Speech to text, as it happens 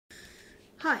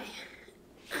Hi.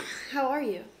 How are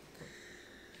you?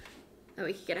 Oh,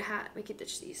 we could get a hat. We could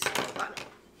ditch these. Okay.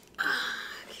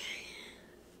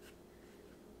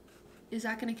 Is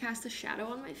that going to cast a shadow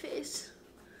on my face?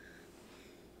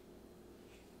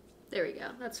 There we go.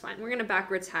 That's fine. We're going to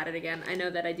backwards hat it again. I know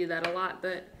that I do that a lot,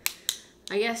 but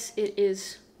I guess it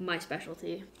is my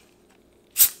specialty.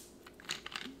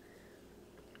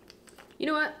 You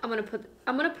know what? I'm gonna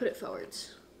put it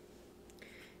forwards.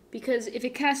 Because if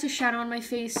it casts a shadow on my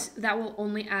face, that will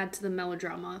only add to the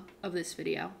melodrama of this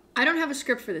video. I don't have a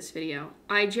script for this video.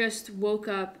 I just woke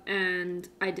up and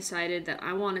I decided that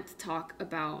I wanted to talk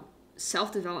about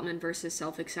self-development versus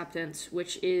self-acceptance,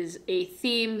 which is a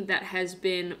theme that has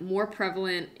been more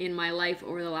prevalent in my life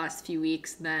over the last few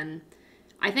weeks than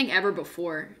I think ever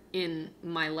before in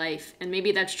my life. And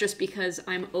maybe that's just because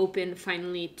I'm open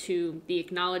finally to the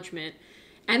acknowledgement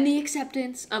and the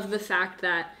acceptance of the fact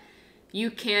that you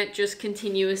can't just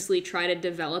continuously try to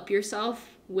develop yourself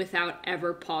without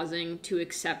ever pausing to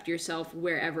accept yourself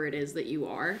wherever it is that you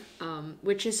are,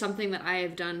 which is something that I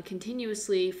have done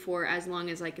continuously for as long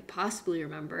as I could possibly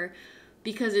remember,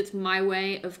 because it's my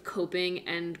way of coping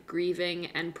and grieving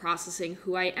and processing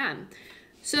who I am.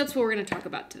 So that's what we're going to talk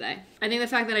about today. I think the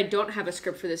fact that I don't have a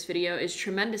script for this video is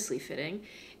tremendously fitting.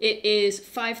 It is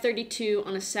 5:32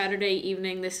 on a Saturday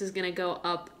evening. This is going to go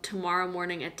up tomorrow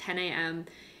morning at 10 a.m.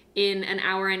 In an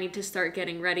hour, I need to start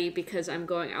getting ready because I'm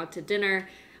going out to dinner.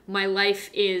 My life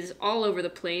is all over the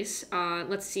place.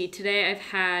 Let's see. Today I've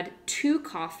had 2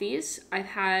 coffees. I've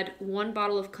had 1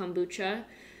 bottle of kombucha.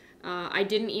 I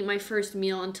didn't eat my first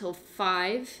meal until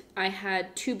 5. I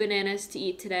had 2 bananas to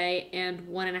eat today and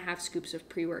 1.5 scoops of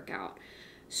pre-workout.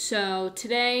 So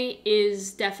today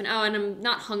is definitely, oh, and I'm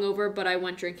not hungover, but I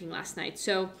went drinking last night.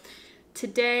 So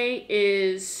today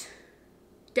is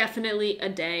definitely a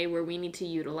day where we need to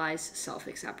utilize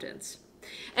self-acceptance.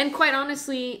 And quite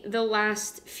honestly, the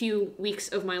last few weeks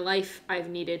of my life, I've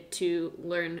needed to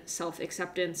learn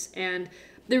self-acceptance. And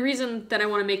the reason that I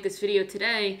want to make this video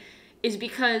today is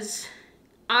because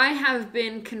I have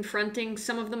been confronting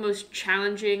some of the most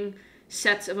challenging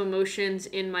sets of emotions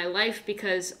in my life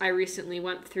because I recently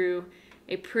went through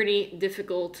a pretty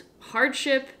difficult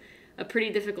hardship, a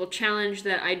pretty difficult challenge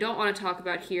that I don't want to talk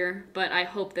about here, but I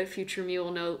hope that future me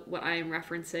will know what I am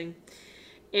referencing.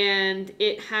 And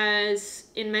it has,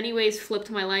 in many ways, flipped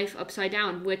my life upside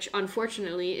down, which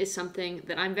unfortunately is something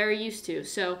that I'm very used to.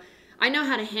 So I know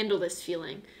how to handle this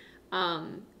feeling,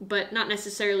 but not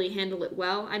necessarily handle it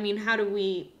well. I mean, how do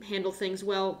we handle things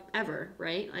well ever,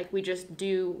 right? Like, we just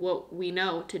do what we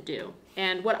know to do.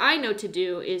 And what I know to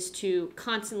do is to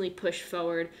constantly push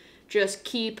forward, just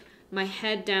keep my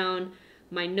head down,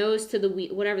 my nose to the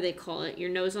wheel, whatever they call it, your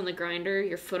nose on the grinder,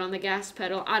 your foot on the gas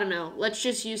pedal, I don't know. Let's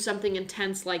just use something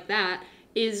intense like that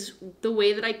is the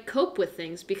way that I cope with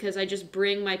things, because I just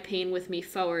bring my pain with me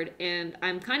forward, and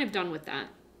I'm kind of done with that.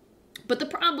 But the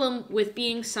problem with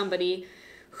being somebody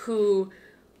who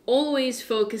always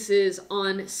focuses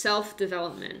on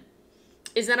self-development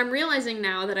is that I'm realizing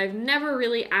now that I've never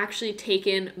really actually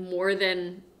taken more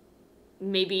than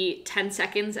maybe 10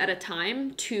 seconds at a time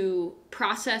to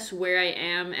process where I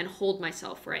am and hold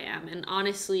myself where I am, and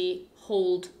honestly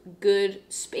hold good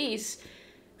space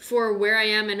for where I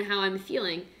am and how I'm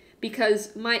feeling.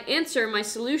 Because my answer, my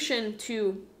solution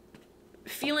to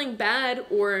feeling bad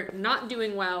or not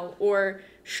doing well or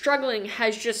struggling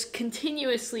has just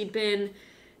continuously been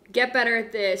get better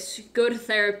at this, go to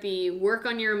therapy, work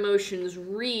on your emotions,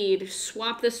 read,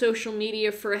 swap the social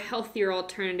media for a healthier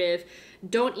alternative,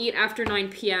 don't eat after 9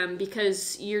 p.m.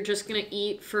 because you're just going to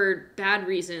eat for bad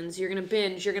reasons, you're going to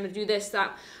binge, you're going to do this,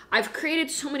 that. I've created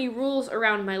so many rules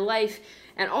around my life,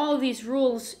 and all of these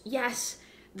rules, yes,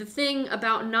 the thing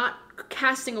about not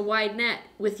casting a wide net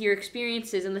with your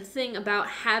experiences and the thing about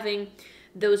having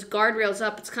those guardrails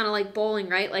up, it's kind of like bowling,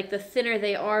 right? Like, the thinner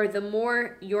they are, the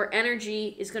more your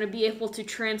energy is going to be able to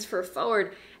transfer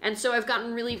forward. And so I've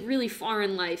gotten really, really far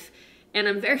in life, and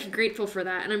I'm very grateful for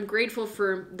that. And I'm grateful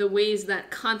for the ways that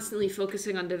constantly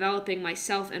focusing on developing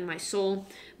myself and my soul,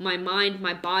 my mind,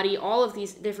 my body, all of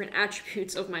these different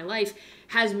attributes of my life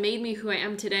has made me who I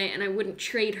am today, and I wouldn't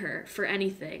trade her for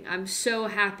anything. I'm so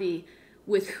happy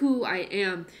with who I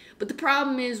am. But the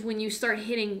problem is when you start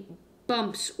hitting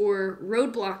bumps or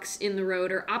roadblocks in the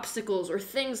road or obstacles or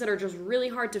things that are just really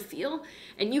hard to feel,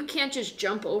 and you can't just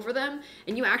jump over them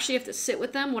and you actually have to sit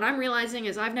with them. What I'm realizing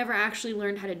is I've never actually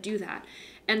learned how to do that.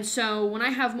 And so when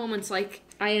I have moments like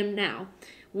I am now,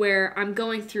 where I'm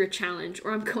going through a challenge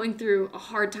or I'm going through a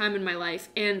hard time in my life,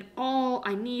 and all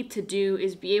I need to do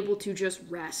is be able to just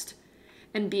rest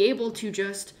and be able to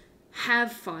just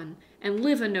have fun and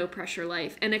live a no pressure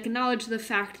life and acknowledge the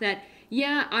fact that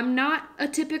Yeah, I'm not a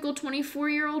typical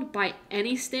 24-year-old by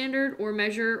any standard or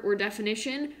measure or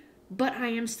definition, but I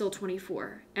am still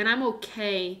 24 and I'm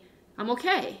okay. I'm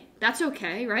okay. That's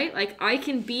okay, right? Like, I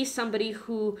can be somebody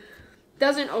who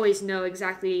doesn't always know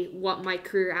exactly what my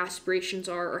career aspirations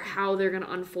are or how they're going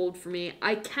to unfold for me.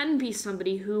 I can be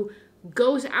somebody who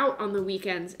goes out on the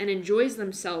weekends and enjoys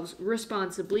themselves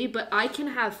responsibly, but I can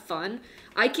have fun.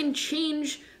 I can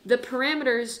change the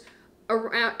parameters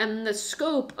around and the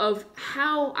scope of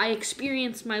how I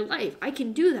experience my life. I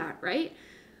can do that, right?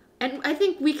 And I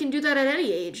think we can do that at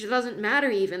any age. It doesn't matter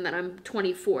even that I'm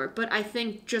 24, but I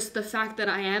think just the fact that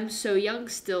I am so young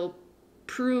still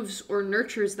proves or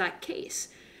nurtures that case.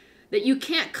 That you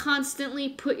can't constantly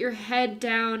put your head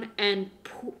down and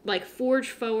like forge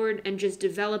forward and just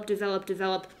develop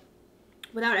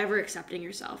without ever accepting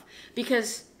yourself.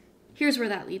 Because here's where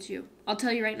that leads you. I'll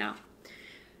tell you right now.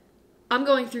 I'm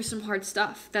going through some hard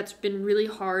stuff that's been really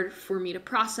hard for me to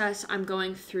process. I'm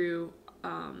going through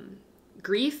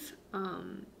grief,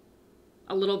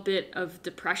 a little bit of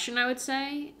depression, I would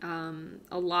say,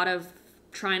 a lot of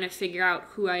trying to figure out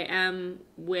who I am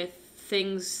with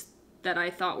things that I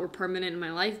thought were permanent in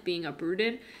my life being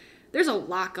uprooted. There's a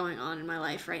lot going on in my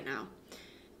life right now.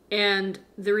 And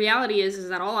the reality is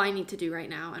that all I need to do right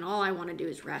now and all I want to do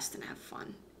is rest and have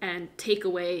fun and take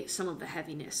away some of the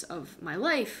heaviness of my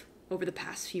life over the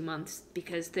past few months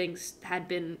because things had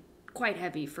been quite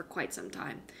heavy for quite some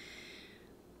time.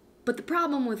 But the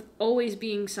problem with always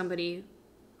being somebody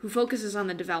who focuses on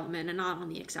the development and not on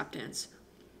the acceptance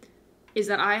is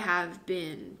that I have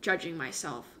been judging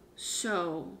myself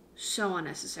so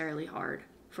unnecessarily hard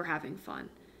for having fun,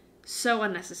 so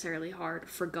unnecessarily hard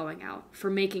for going out, for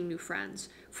making new friends,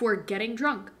 for getting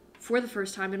drunk for the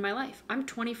first time in my life. I'm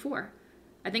 24.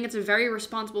 I think it's a very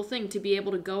responsible thing to be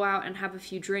able to go out and have a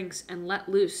few drinks and let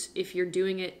loose if you're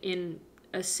doing it in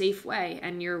a safe way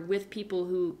and you're with people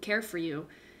who care for you.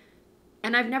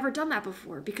 And I've never done that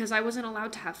before because I wasn't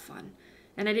allowed to have fun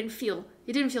and it didn't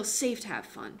feel safe to have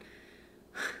fun.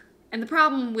 And the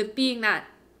problem with being that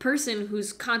person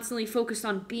who's constantly focused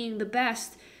on being the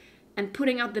best and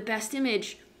putting out the best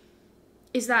image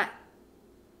is that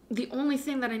the only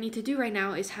thing that I need to do right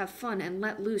now is have fun and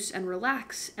let loose and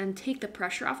relax and take the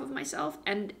pressure off of myself.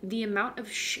 And the amount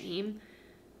of shame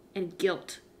and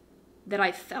guilt that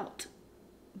I felt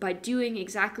by doing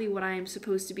exactly what I am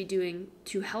supposed to be doing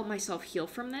to help myself heal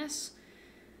from this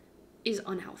is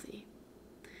unhealthy.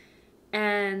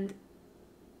 And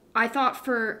I thought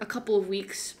for a couple of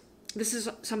weeks, this is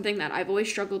something that I've always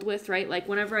struggled with, right? Like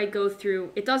whenever I go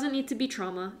through, it doesn't need to be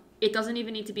trauma. It doesn't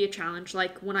even need to be a challenge.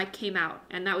 Like when I came out,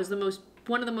 and that was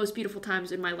one of the most beautiful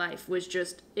times in my life, was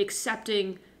just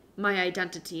accepting my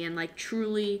identity and like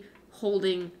truly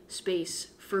holding space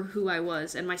for who I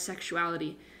was and my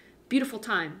sexuality. Beautiful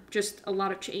time, just a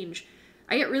lot of change.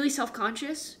 I get really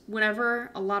self-conscious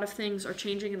whenever a lot of things are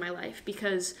changing in my life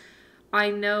because I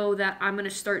know that I'm going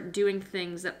to start doing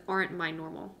things that aren't my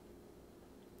normal.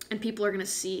 And people are going to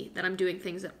see that I'm doing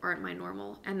things that aren't my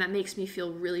normal. And that makes me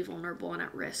feel really vulnerable and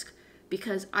at risk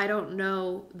because I don't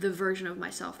know the version of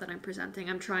myself that I'm presenting.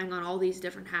 I'm trying on all these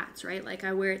different hats, right? Like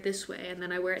I wear it this way and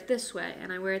then I wear it this way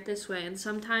and I wear it this way. And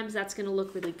sometimes that's going to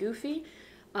look really goofy.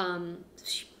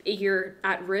 You're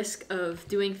at risk of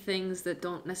doing things that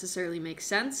don't necessarily make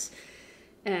sense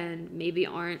and maybe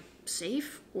aren't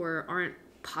safe or aren't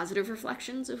positive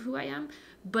reflections of who I am.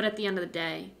 But at the end of the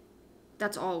day,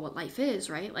 that's all what life is,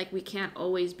 right? Like we can't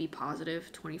always be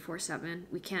positive 24/7.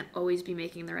 We can't always be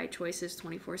making the right choices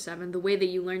 24/7. The way that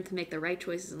you learn to make the right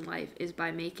choices in life is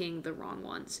by making the wrong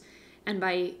ones and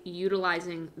by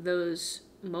utilizing those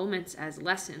moments as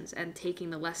lessons and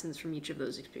taking the lessons from each of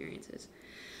those experiences.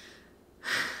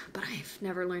 But I've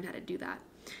never learned how to do that.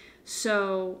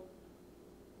 So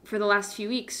for the last few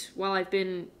weeks, while I've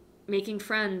been making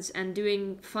friends and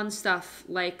doing fun stuff,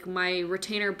 like my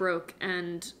retainer broke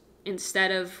and instead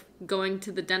of going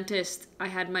to the dentist, I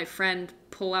had my friend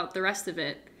pull out the rest of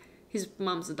it. His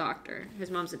mom's a doctor. His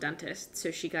mom's a dentist,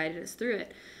 so she guided us through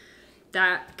it.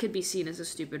 That could be seen as a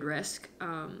stupid risk.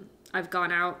 I've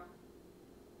gone out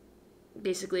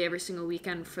basically every single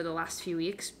weekend for the last few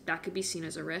weeks. That could be seen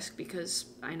as a risk because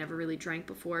I never really drank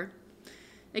before.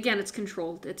 Again, it's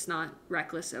controlled. It's not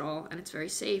reckless at all, and it's very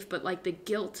safe. But like the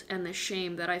guilt and the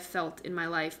shame that I felt in my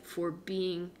life for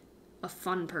being a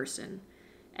fun person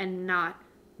and not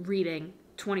reading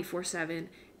 24/7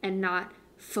 and not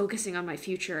focusing on my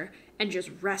future and just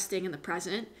resting in the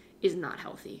present is not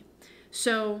healthy.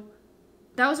 So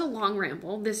that was a long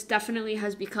ramble. This definitely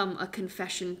has become a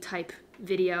confession type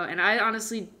video. And I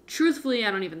honestly, truthfully,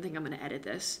 I don't even think I'm going to edit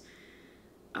this.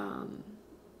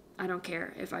 I don't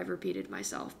care if I've repeated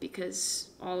myself, because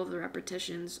all of the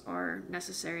repetitions are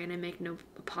necessary, and I make no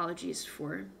apologies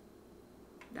for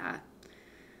that.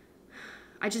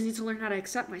 I just need to learn how to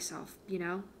accept myself,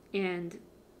 and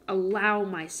allow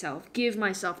myself, give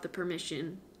myself the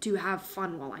permission to have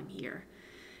fun while I'm here,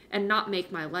 and not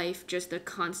make my life just a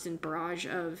constant barrage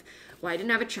of, well, I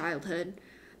didn't have a childhood,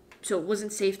 so it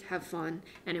wasn't safe to have fun,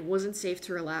 and it wasn't safe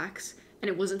to relax, and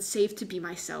it wasn't safe to be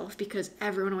myself because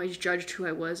everyone always judged who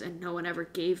I was, and no one ever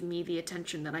gave me the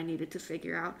attention that I needed to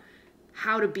figure out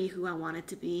how to be who I wanted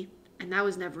to be, and that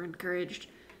was never encouraged.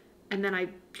 And then I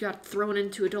got thrown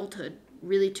into adulthood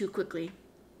really too quickly,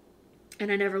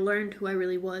 and I never learned who I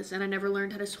really was, and I never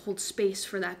learned how to hold space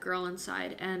for that girl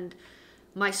inside. And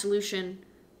my solution,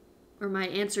 or my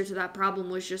answer to that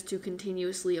problem, was just to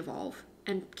continuously evolve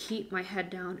and keep my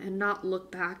head down and not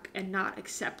look back and not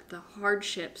accept the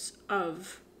hardships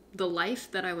of the life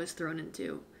that I was thrown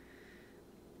into.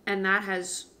 And that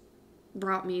has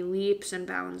brought me leaps and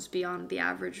bounds beyond the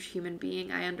average human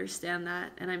being. I understand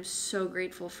that, and I'm so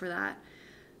grateful for that.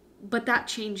 But that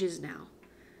changes now.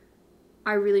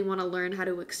 I really want to learn how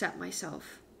to accept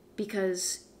myself,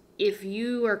 because if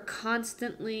you are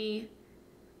constantly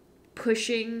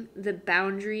pushing the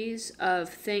boundaries of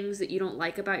things that you don't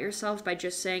like about yourself by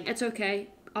just saying, it's okay,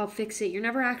 I'll fix it, you're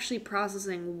never actually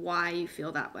processing why you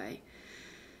feel that way.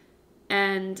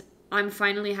 And I'm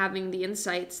finally having the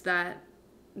insights that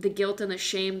the guilt and the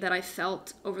shame that I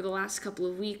felt over the last couple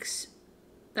of weeks,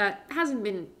 that hasn't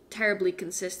been terribly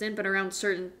consistent, but around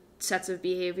certain sets of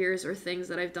behaviors or things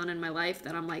that I've done in my life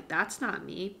that I'm like, that's not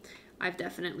me. I've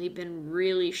definitely been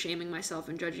really shaming myself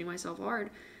and judging myself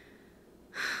hard.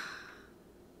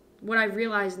 What I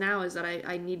realize now is that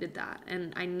I needed that,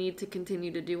 and I need to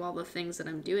continue to do all the things that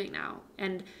I'm doing now.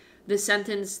 And the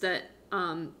sentence that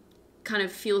kind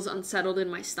of feels unsettled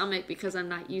in my stomach because I'm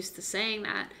not used to saying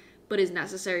that, but is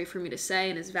necessary for me to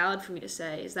say and is valid for me to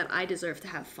say, is that I deserve to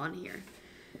have fun here.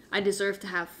 I deserve to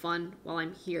have fun while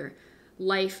I'm here.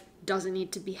 Life doesn't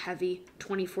need to be heavy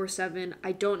 24/7.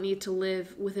 I don't need to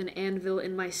live with an anvil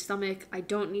in my stomach. I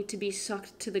don't need to be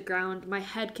sucked to the ground. My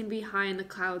head can be high in the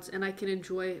clouds, and I can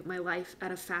enjoy my life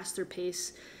at a faster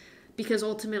pace, because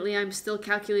ultimately I'm still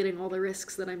calculating all the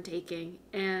risks that I'm taking,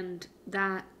 and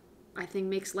that, I think,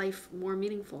 makes life more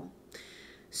meaningful.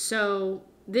 So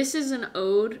this is an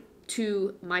ode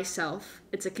to myself.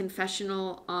 It's a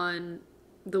confessional on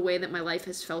the way that my life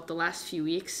has felt the last few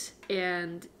weeks,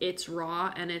 and it's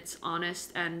raw and it's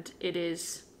honest and it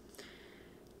is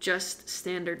just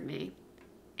standard me.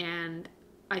 And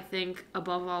I think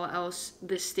above all else,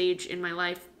 this stage in my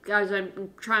life, guys,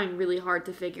 I'm trying really hard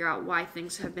to figure out why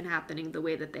things have been happening the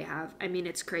way that they have. I mean,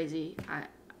 it's crazy.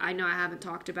 I know I haven't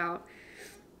talked about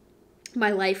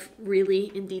my life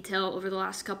really in detail over the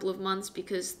last couple of months,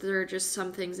 because there are just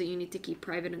some things that you need to keep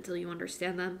private until you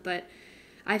understand them. But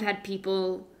I've had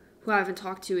people who I haven't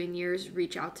talked to in years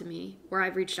reach out to me, or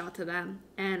I've reached out to them,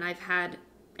 and I've had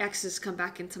exes come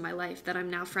back into my life that I'm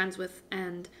now friends with,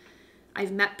 and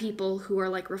I've met people who are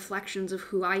like reflections of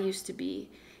who I used to be,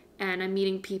 and I'm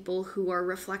meeting people who are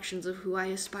reflections of who I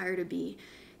aspire to be,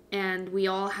 and we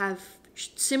all have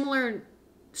similar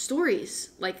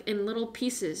stories, like in little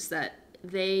pieces that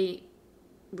they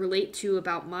relate to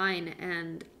about mine,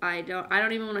 and I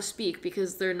don't even want to speak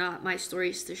because they're not my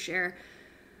stories to share.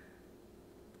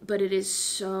 But it is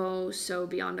so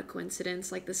beyond a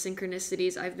coincidence, like the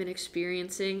synchronicities I've been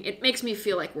experiencing. It makes me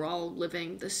feel like we're all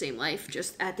living the same life,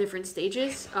 just at different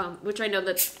stages, which I know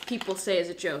that people say as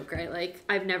a joke, right? Like,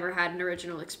 I've never had an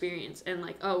original experience, and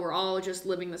like, oh, we're all just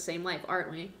living the same life, aren't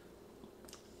we?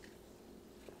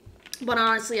 But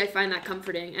honestly, I find that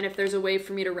comforting, and if there's a way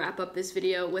for me to wrap up this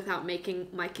video without making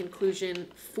my conclusion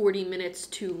 40 minutes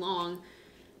too long,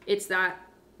 it's that,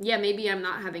 yeah, maybe I'm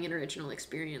not having an original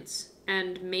experience.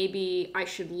 And maybe I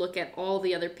should look at all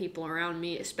the other people around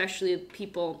me, especially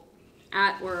people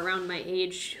at or around my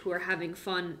age who are having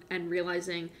fun, and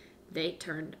realizing they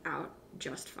turned out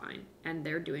just fine and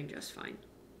they're doing just fine.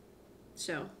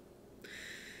 So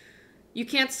you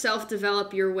can't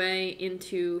self-develop your way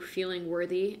into feeling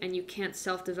worthy, and you can't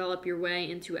self-develop your way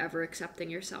into ever accepting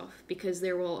yourself, because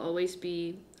there will always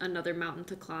be another mountain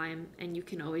to climb, and you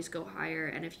can always go higher.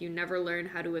 And if you never learn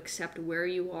how to accept where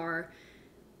you are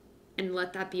and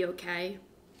let that be okay,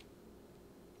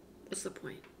 what's the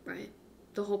point, right?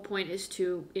 The whole point is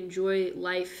to enjoy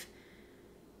life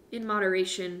in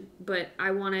moderation, but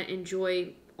I want to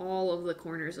enjoy all of the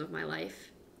corners of my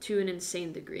life to an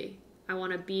insane degree. I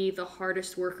want to be the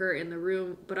hardest worker in the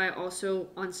room, but I also,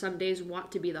 on some days,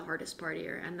 want to be the hardest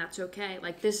partier, and that's okay.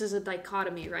 Like, this is a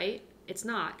dichotomy, right? It's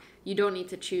not. You don't need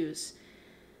to choose.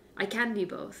 I can be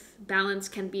both. Balance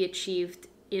can be achieved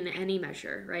in any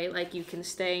measure, right? Like you can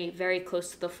stay very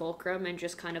close to the fulcrum and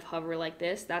just kind of hover like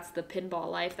this. That's the pinball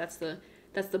life. That's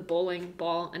the bowling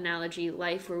ball analogy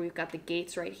life, where we've got the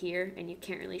gates right here and you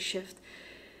can't really shift.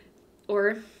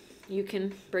 Or you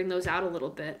can bring those out a little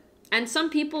bit. And some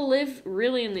people live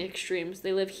really in the extremes.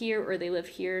 They live here or they live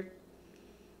here.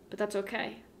 But that's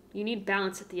okay. You need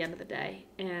balance at the end of the day.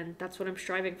 And that's what I'm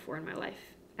striving for in my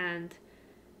life. And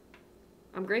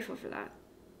I'm grateful for that.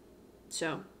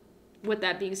 So, with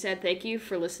that being said, thank you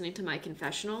for listening to my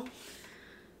confessional.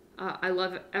 I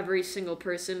love every single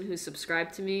person who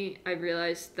subscribed to me. I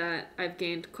realized that I've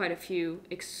gained quite a few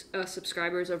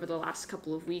subscribers over the last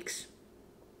couple of weeks.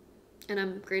 And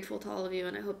I'm grateful to all of you,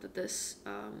 and I hope that this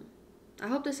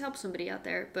helps somebody out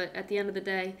there. But at the end of the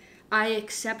day, I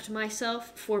accept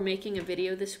myself for making a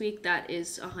video this week that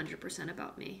is 100%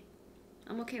 about me.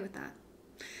 I'm okay with that.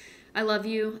 I love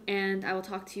you, and I will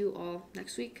talk to you all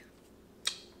next week.